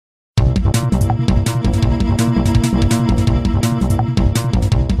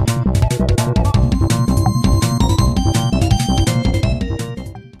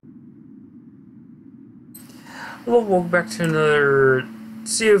Hello, welcome back to another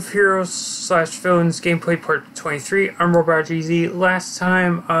Sea of Heroes / Villains gameplay part 23. I'm pt23. Last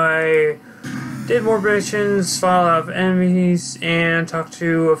time I did more missions, fought a lot of enemies, and talked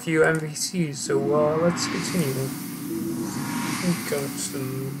to a few NPCs, so let's continue. Go to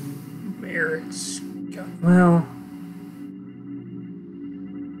merits. Well,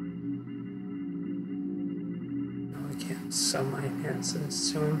 no, I can't sell my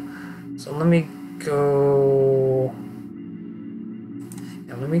enhancements to him, so let me go.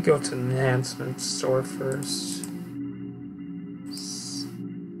 Yeah, let me go to the enhancement store first.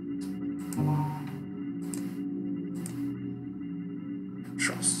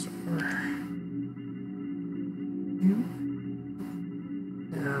 Trust store.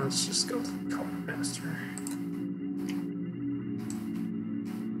 Yeah, let's just go to the color master.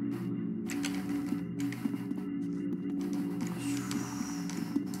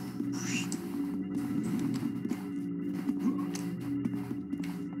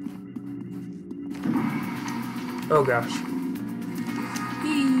 Oh gosh.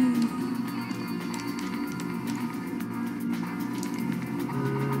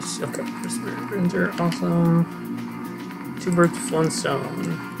 Okay, prisoner printer, awesome. 2 birds with 1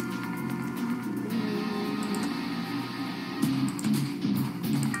 stone.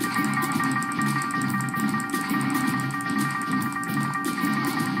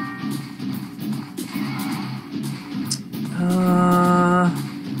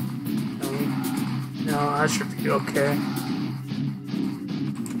 No, I should be okay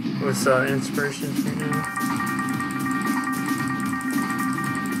with inspiration right now.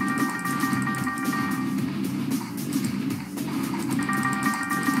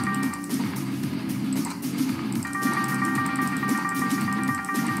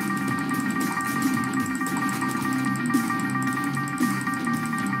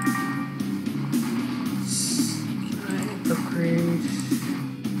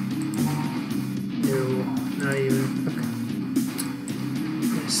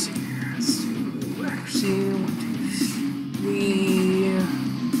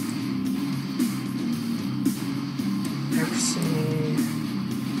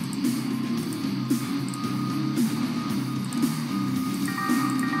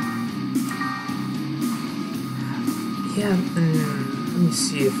 Yeah, let me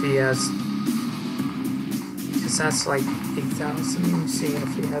see if he has, because that's like 8,000. Let me see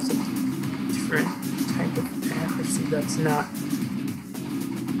if he has a different type of accuracy that's not,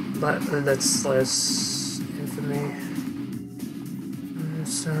 but that's less infamy.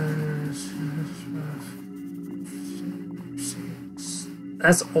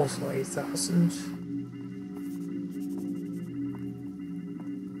 That's also 8,000.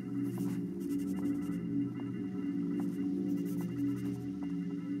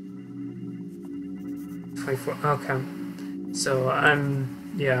 Okay, so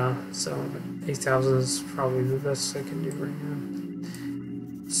yeah, so 8,000 is probably the best I can do right now.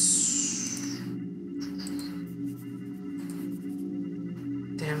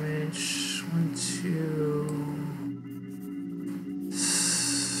 Damage, 1, 2,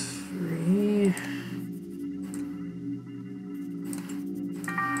 3.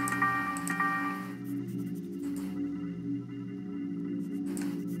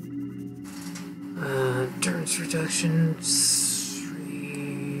 Endurance reduction,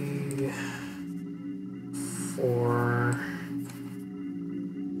 3, 4,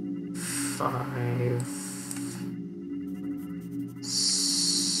 5,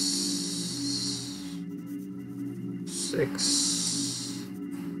 6.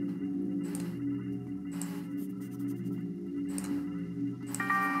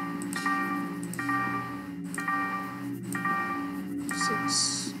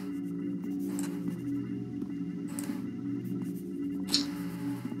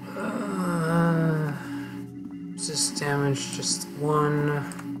 Resist damage, just 1.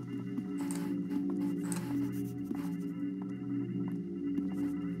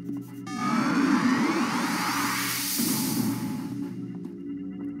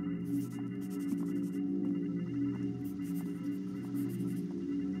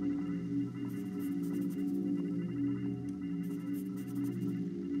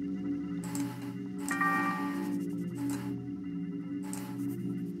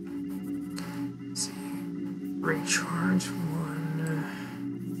 Recharge, 1,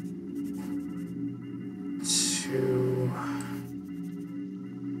 2.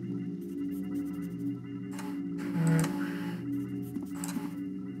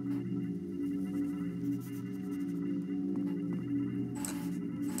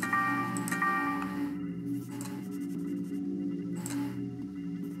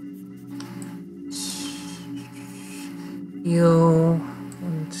 heal.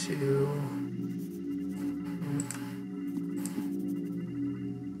 1, 2.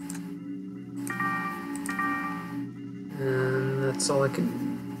 And that's all I can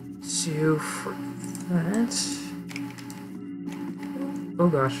do for that. Oh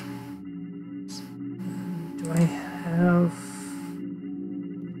gosh. Do I have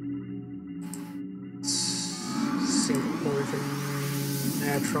single origin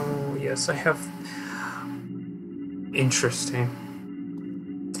natural? Yes, I have. Interesting.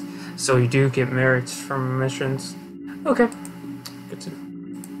 So you do get merits from missions. Okay, good to know.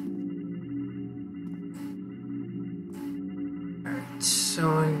 Alright, so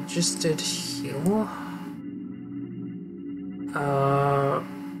I just did heal.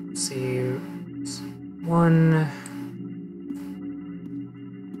 Let's see. 1,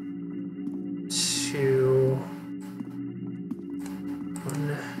 2,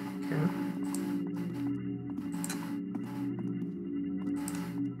 1. Okay.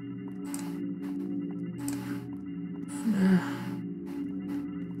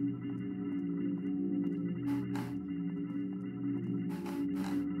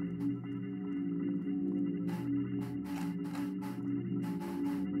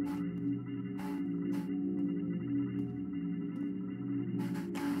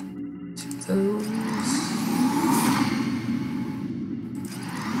 Those.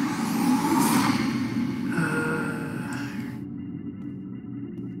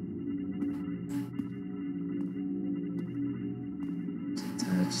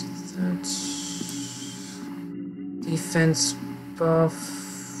 That's defense buff,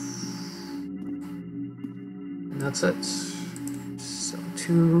 and that's it. So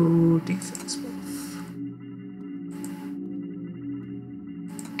 2 defense buff.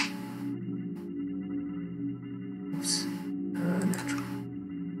 Natural.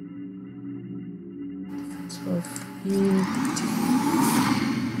 Defense buff.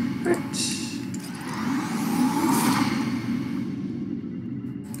 Right.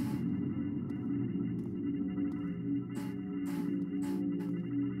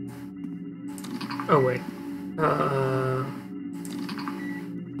 Oh wait.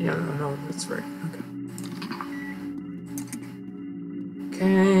 Yeah, no, that's right. Okay.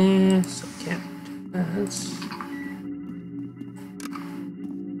 Okay, so I can't do that.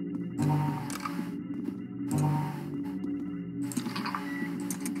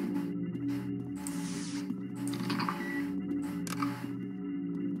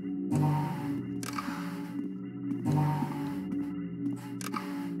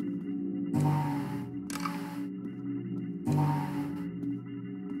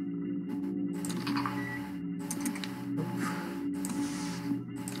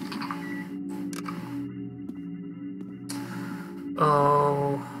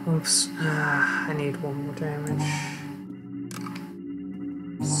 Oh, oops. I need 1 more damage.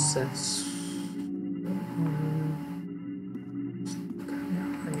 Sense. Okay, yeah,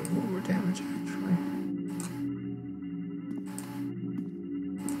 I need 1 more damage actually.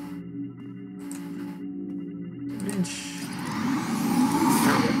 Damage.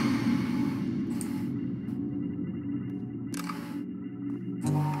 There we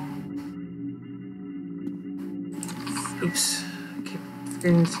go. Oops.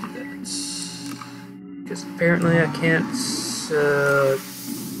 Into that, because apparently I can't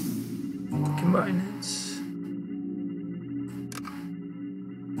combine it.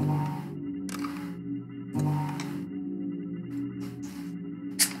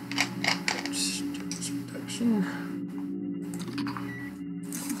 Protection.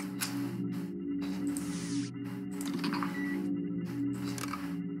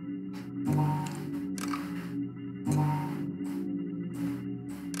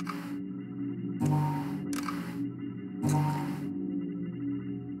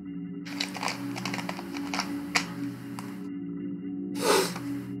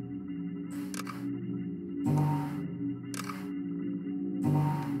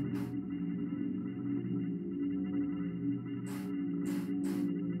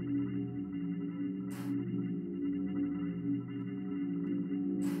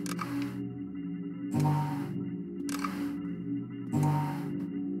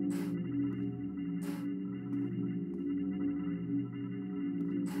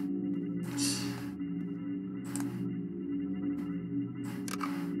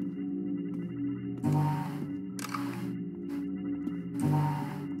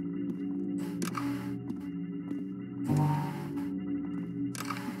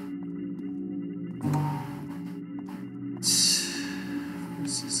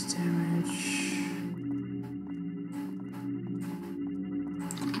 Resist damage.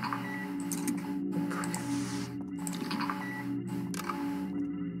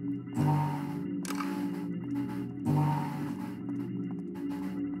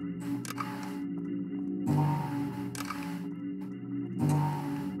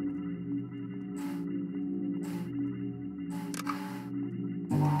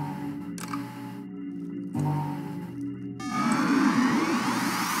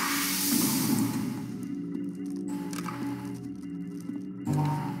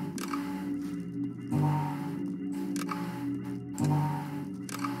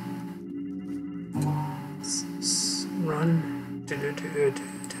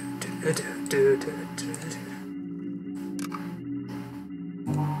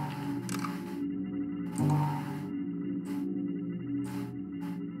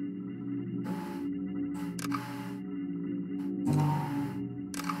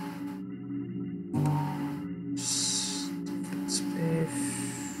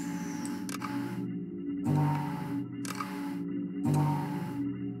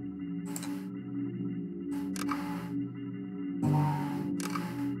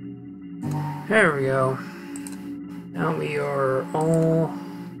 There we go. Now we are all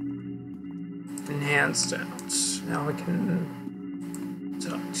enhanced out. Now we can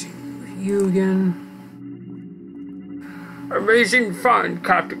talk to you again. Amazing find,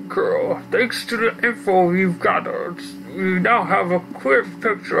 Captain Kuro. Thanks to the info you've gathered, we now have a clear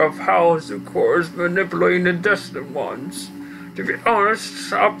picture of how Zukor is manipulating the Destined Ones. To be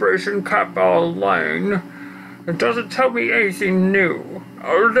honest, Operation Kappa Lane, it doesn't tell me anything new,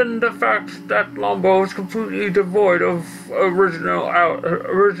 other than the fact that Lombo is completely devoid of originality.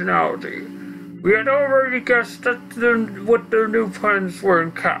 We had already guessed that what their new plans were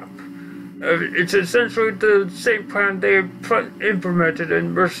in Cap. It's essentially the same plan they implemented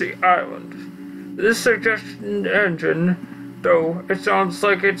in Mercy Island. This suggestion engine, though it sounds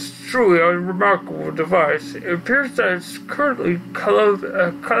like it's truly a remarkable device, it appears that it's currently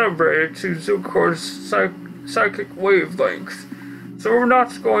calibrated to Zukor's psychic wavelength, so we're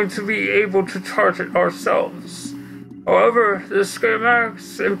not going to be able to charge it ourselves. However, the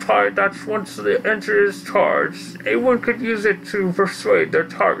schematics imply that once the engine is charged, anyone could use it to persuade their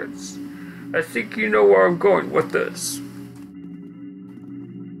targets. I think you know where I'm going with this.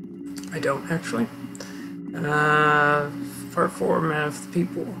 I don't, actually. Part 4, Man of the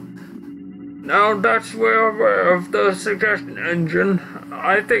People. Now that we're aware of the suggestion engine,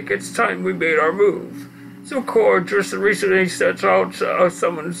 I think it's time we made our move. Zukor just recently sent out a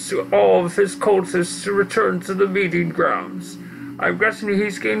summons to all of his cultists to return to the meeting grounds. I'm guessing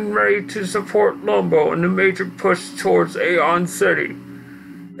he's getting ready to support Lombo in the major push towards Aeon City.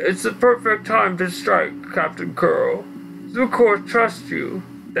 It's the perfect time to strike, Captain Kuro. Zukor trusts you.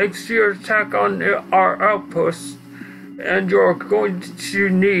 Thanks to your attack on our outpost, and you're going to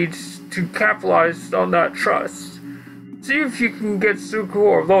need to capitalize on that trust. See if you can get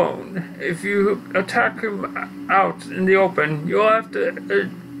Zukor alone. If you attack him out in the open, you'll have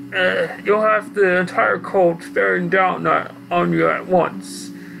the entire cult bearing down on you at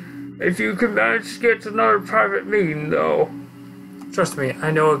once. If you can manage to get another private meeting, though, trust me, I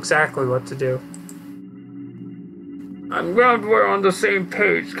know exactly what to do. I'm glad we're on the same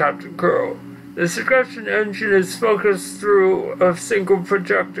page, Captain Kuro. The suggestion engine is focused through a single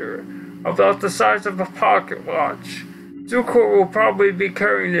projector, about the size of a pocket watch. Zukor will probably be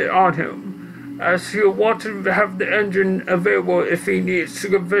carrying it on him, as he'll want to have the engine available if he needs to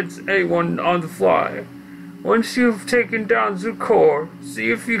convince anyone on the fly. Once you've taken down Zukor, see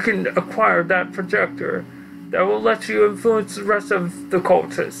if you can acquire that projector. That will let you influence the rest of the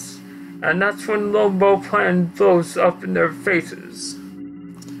cultists, and that's when Lombo plan blows up in their faces.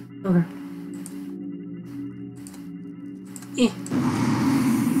 Okay.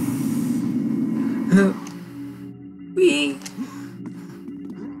 Wee.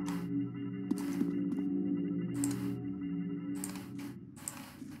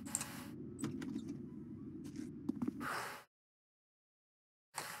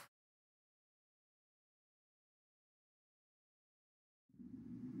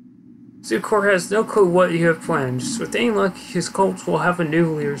 Zukor has no clue what you have planned. Just with any luck, his cult will have a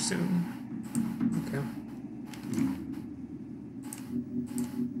new leader soon. Okay.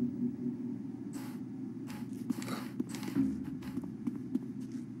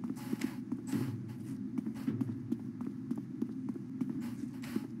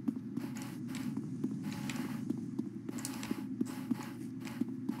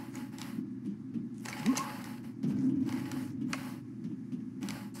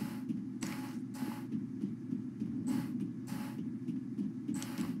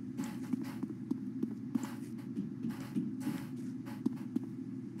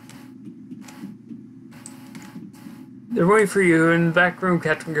 They're waiting for you in the back room,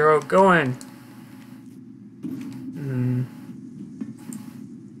 Captain Kuro. Go in.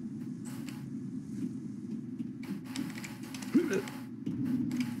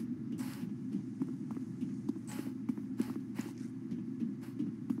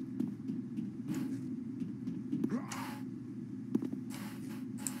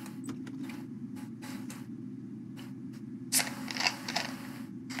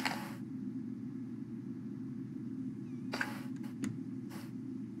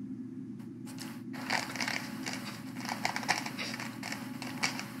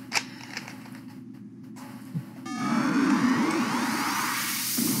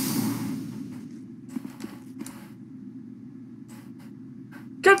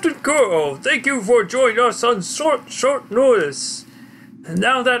 Captain Kuro, thank you for joining us on short notice. And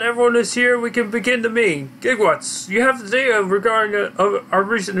now that everyone is here, we can begin the meeting. Gigawatts, you have the data regarding our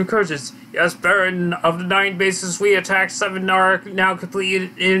recent incursions. Yes, Baron, of the 9 bases we attacked, 7 are now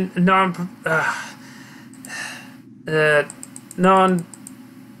completed in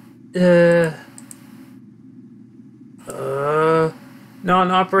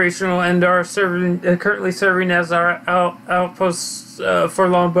and are currently serving as our outposts for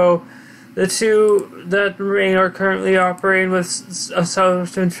Longbow. The 2 that remain are currently operating with Assault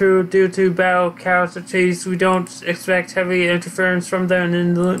True due to battle casualties. We don't expect heavy interference from them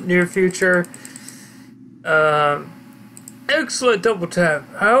in the near future. Excellent double tap.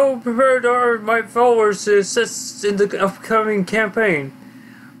 How prepared are my followers to assist in the upcoming campaign?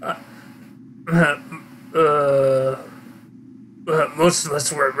 Most of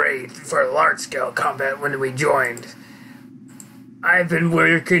us were ready for large-scale combat when we joined. I've been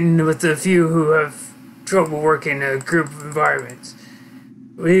working with a few who have trouble working in a group environment.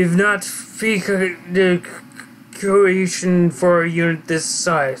 We've not peaked the cohesion for a unit this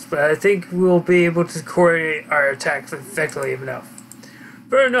size, but I think we'll be able to coordinate our attacks effectively enough.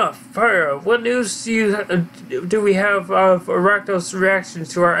 Fair enough. Pyra, what news do we have of Arachnos' reaction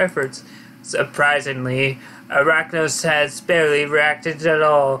to our efforts? Surprisingly, Arachnos has barely reacted at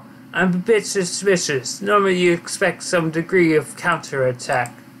all. I'm a bit suspicious. Normally you expect some degree of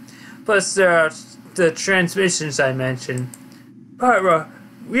counterattack. Plus there are the transmissions I mentioned. Pyra,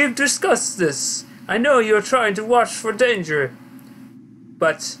 we've discussed this. I know you're trying to watch for danger.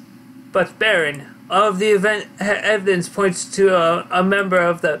 But Baron, all of the evidence points to a member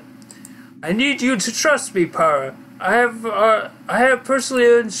of the... I need you to trust me, Pyra. I have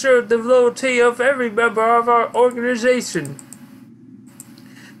personally ensured the loyalty of every member of our organization.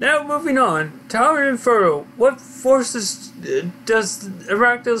 Now moving on, Tower Inferno. What forces does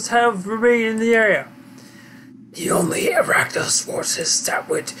Arachnos have remaining in the area? The only Arachnos forces that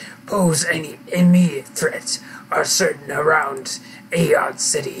would pose any immediate threat are certain around Aeon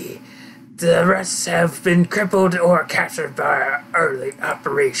City. The rest have been crippled or captured by our early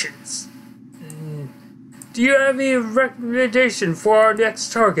operations. Do you have any recommendation for our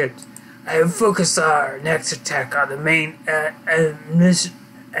next target? I have focused our next attack on the main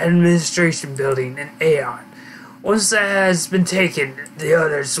administration building in Aeon. Once that has been taken, the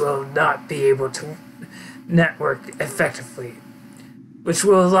others will not be able to network effectively, which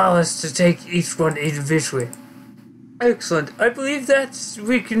will allow us to take each one individually. Excellent. I believe that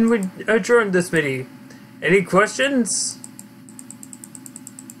we can adjourn this meeting. Any questions?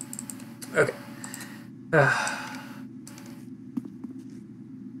 Okay.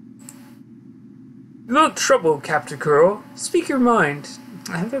 No trouble, Captain Kuro. Speak your mind.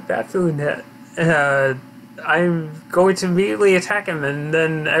 I have a bad feeling that I'm going to immediately attack him and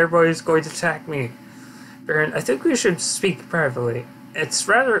then everybody's going to attack me. Baron, I think we should speak privately. It's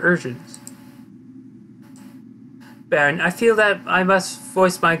rather urgent. Baron, I feel that I must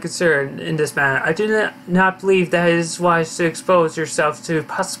voice my concern in this matter. I do not believe that it is wise to expose yourself to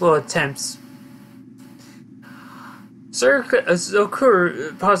possible attempts. Sir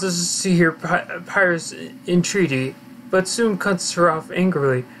Kuro pauses to hear Pyra's entreaty, but soon cuts her off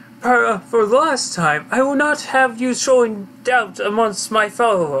angrily. Pyra, for the last time, I will not have you showing doubt amongst my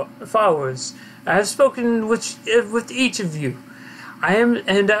followers. I have spoken with each of you. I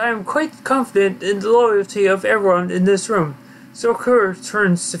am quite confident in the loyalty of everyone in this room. So Kuro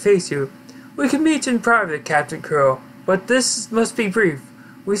turns to face you. We can meet in private, Captain Kuro, but this must be brief.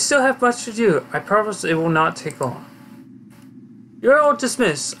 We still have much to do. I promise it will not take long. You're all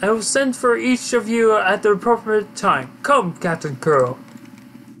dismissed. I will send for each of you at the appropriate time. Come, Captain Kuro.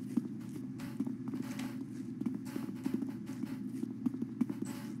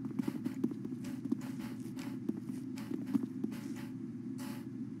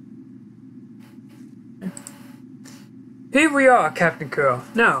 Here we are, Captain Kuro.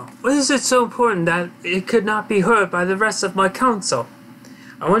 Now, what is it so important that it could not be heard by the rest of my council?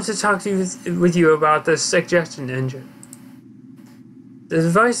 I want to talk with you about the suggestion engine. The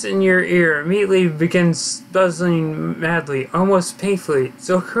device in your ear immediately begins buzzing madly, almost painfully.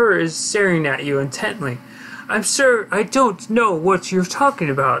 Kuro is staring at you intently. I'm sure I don't know what you're talking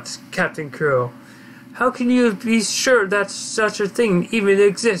about, Captain Kuro. How can you be sure that such a thing even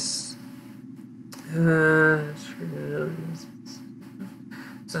exists?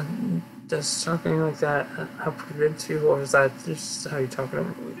 Does something like that help convince people, or is that just how you're talking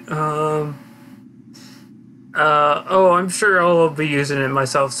about me? Oh, I'm sure I'll be using it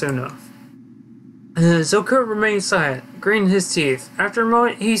myself soon enough. Kuro remains silent, gritting his teeth. After a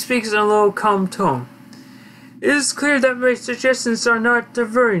moment, he speaks in a low, calm tone. It is clear that my suggestions are not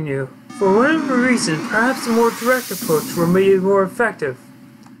diverting you. For whatever reason, perhaps a more direct approach will be more effective.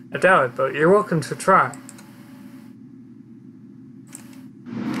 I doubt it, but you're welcome to try.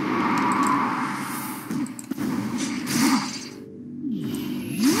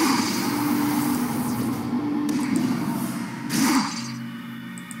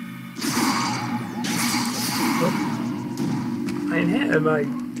 My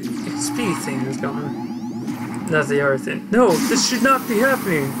XP thing is gone. Not the other thing. No, this should not be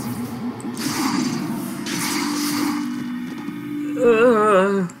happening.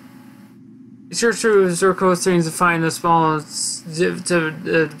 Search through the circle of things to find the smallest.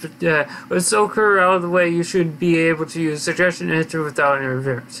 With Soaker out of the way, you should be able to use suggestion and enter without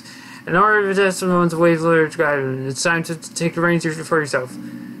interference. In order to test someone's wave literature guidance, it's time to take the reins for yourself.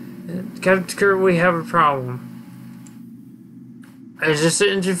 Captain Kuro, we have a problem. I just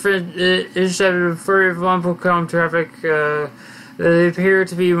intercepted furry Vompo.com traffic. They appear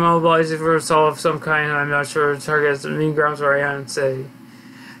to be mobilizing for assault of some kind. I'm not sure the target is the main grounds where I am say.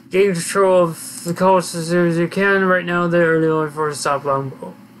 Gain control of the coast as soon as you can. Right now, they're the only force to stop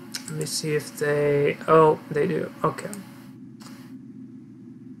Longbow. Let me see if they. Oh, they do. Okay.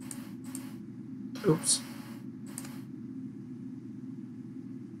 Oops.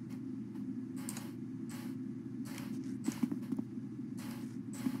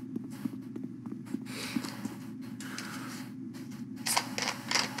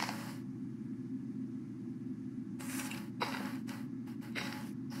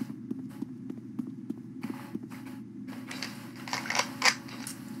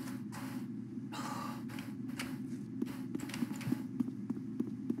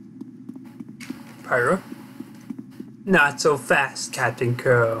 Pyro? Not so fast, Captain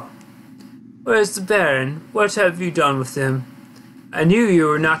Kuro. Where's the Baron? What have you done with him? I knew you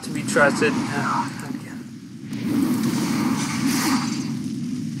were not to be trusted. Oh, again.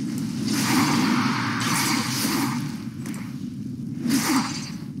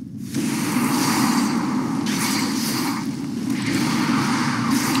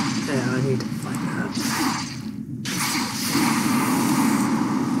 Yeah, I need to find that.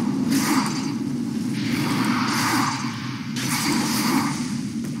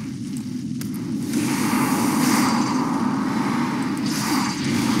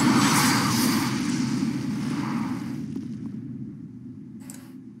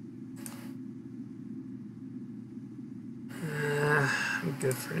 I'm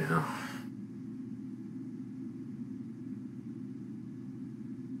good for now.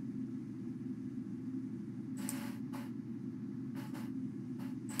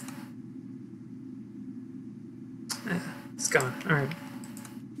 It's gone. All right.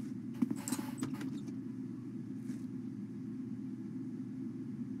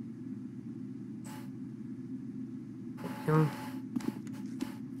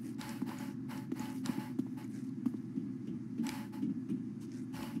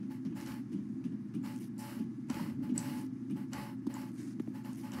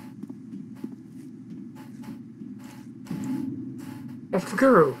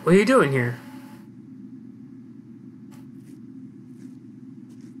 Kuro, what are you doing here?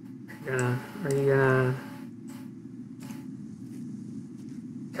 Are you gonna?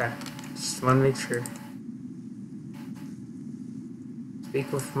 Okay, just want to make sure.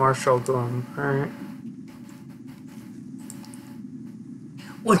 Speak with Marshal Gloom. All right.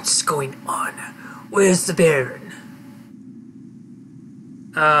 What's going on? Where's the Baron?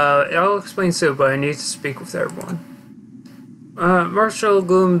 I'll explain soon, but I need to speak with everyone. Marshal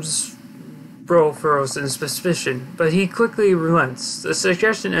Gloom's brow furrows in suspicion, but he quickly relents. The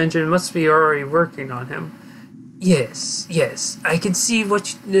suggestion engine must be already working on him. Yes, I can see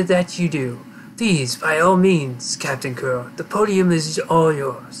that you do. Please, by all means, Captain Kuro, the podium is all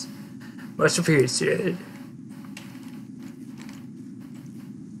yours. Much appreciated.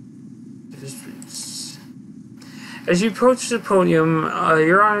 As you approach the podium,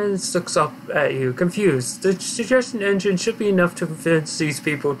 your audience looks up at you, confused. The suggestion engine should be enough to convince these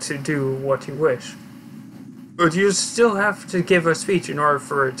people to do what you wish. But you still have to give a speech in order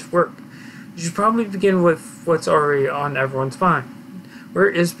for it to work. You should probably begin with what's already on everyone's mind. Where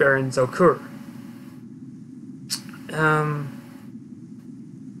is Baron Zokur?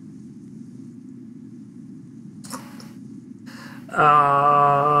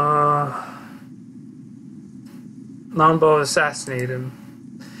 Longbow assassinated him.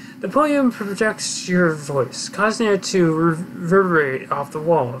 The podium projects your voice, causing it to reverberate off the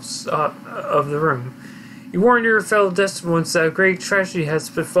walls of the room. You warn your fellow Desmons that a great tragedy has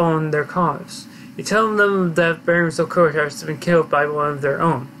befallen their cause. You tell them that Baron Zokur has been killed by one of their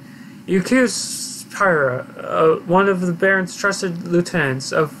own. You accuse Pyra, one of the Baron's trusted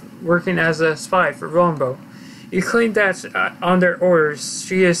lieutenants, of working as a spy for Longbow. You claimed that, on their orders,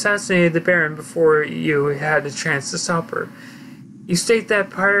 she assassinated the Baron before you had a chance to stop her. You state that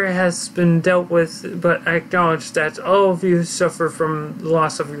Pyra has been dealt with, but acknowledge that all of you suffer from the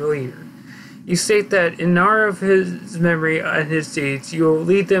loss of your leader. You state that in honor of his memory and his deeds, you will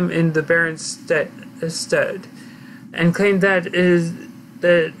lead them in the Baron's stead, and claim that is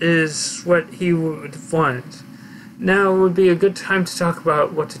what he would want. Now would be a good time to talk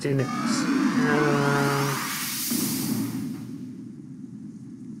about what to do next.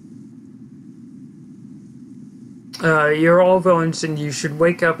 You're all villains and you should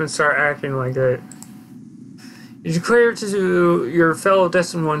wake up and start acting like that. You declare to your fellow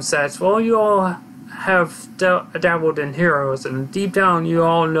Destined Ones that while you all have dabbled in heroes, and deep down you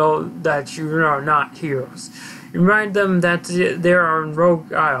all know that you are not heroes. You remind them that they are in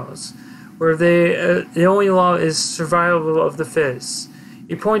rogue isles, where the only law is survival of the fittest.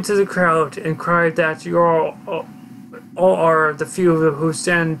 You point to the crowd and cry that you all are the few who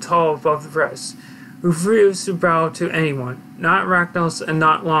stand tall above the rest, who refuse to bow to anyone, not Ragnos and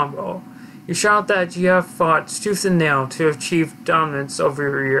not Longbow. You shout that you have fought tooth and nail to achieve dominance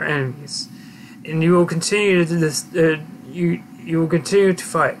over your enemies, and you will continue you will continue to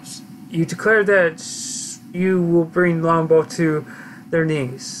fight. You declare that you will bring Longbow to their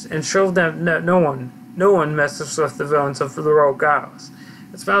knees and show them that no one messes with the villains of the Rogue Isles.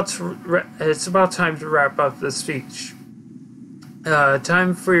 It's about time to wrap up this speech.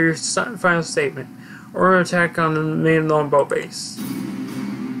 Time for your final statement, or an attack on the main Longbow base.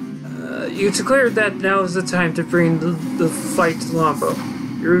 You declare that now is the time to bring the fight to Longbow.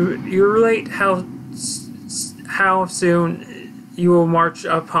 You relate how soon you will march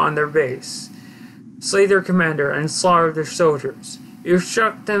upon their base, slay their commander, and slaughter their soldiers. You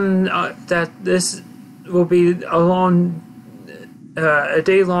instruct them that this will be a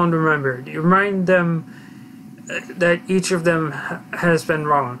day long remembered. You remind them that each of them has been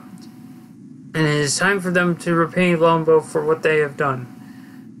wronged, and it is time for them to repay Longbow for what they have done.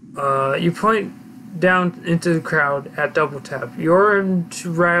 You point down into the crowd at Double Tap. You order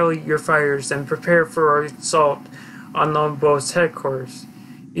to rally your fighters and prepare for an assault on Longbow's headquarters.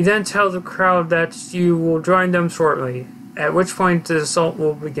 You then tell the crowd that you will join them shortly, at which point the assault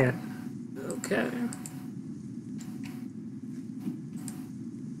will begin. Okay.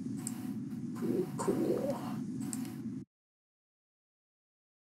 Cool.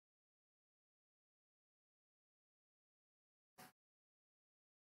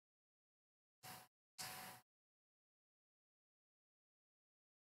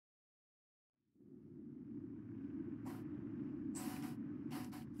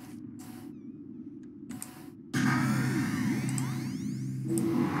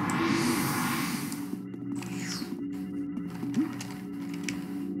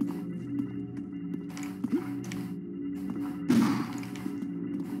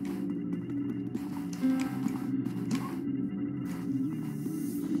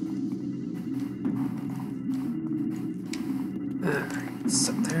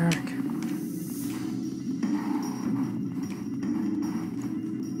 So there.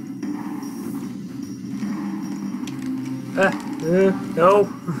 No.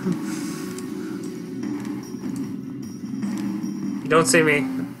 Don't see me.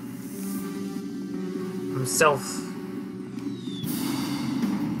 I'm stealth.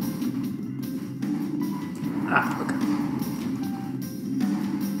 Ah, okay.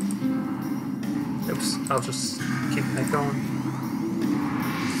 Oops, I'll just keep that going.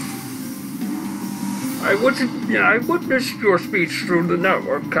 I witnessed your speech through the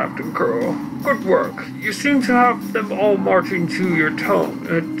network, Captain Kuro. Good work. You seem to have them all marching to your tune.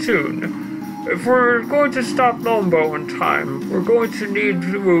 If we're going to stop Longbow in time, we're going to need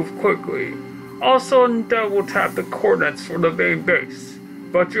to move quickly. Also, Double Tap the coordinates for the main base,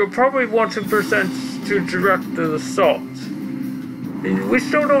 but you'll probably want to present to direct the assault. We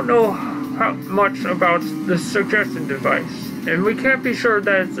still don't know how much about the suggestion device, and we can't be sure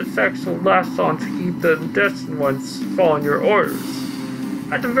that its effects will last on to keep the Destined Ones following your orders.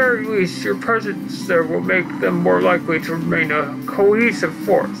 At the very least, your presence there will make them more likely to remain a cohesive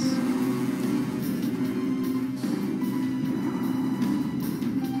force.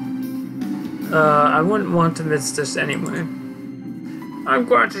 I wouldn't want to miss this anyway. I'm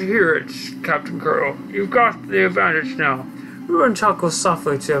glad to hear it, Captain Kuro. You've got the advantage now. Ruin chuckles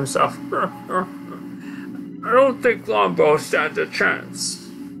softly to himself. I don't think Longbow stands a chance.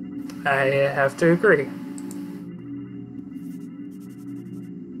 I have to agree.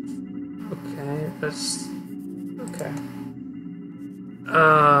 Okay, that's... okay.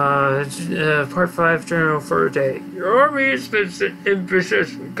 Part 5, General for a day. Your army has been in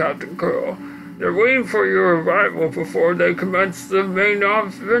position, Captain Kuro. They're waiting for your arrival before they commence the main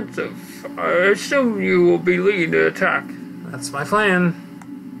offensive. I assume you will be leading the attack. That's my plan.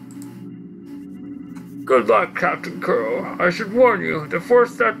 Good luck, Captain Kuro. I should warn you, the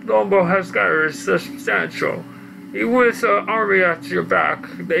force that Lombo has gathered is substantial. Even with an army at your back,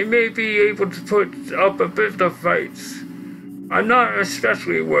 they may be able to put up a bit of fight. I'm not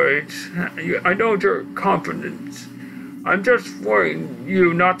especially worried. I know you're confident. I'm just warning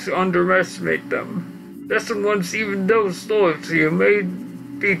you not to underestimate them. Distant ones, even those loyal to you, may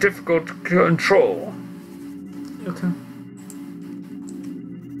be difficult to control. Okay.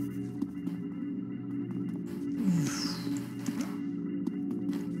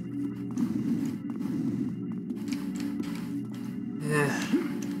 Yeah,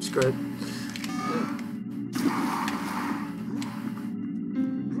 it's good.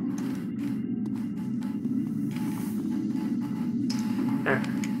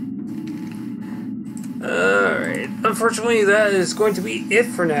 Alright, unfortunately that is going to be it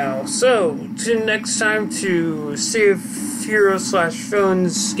for now. So, till next time to Sea of Heroes /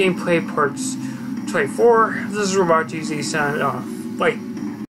 Villains Gameplay Parts 24, this is pt23 signing off. Bye.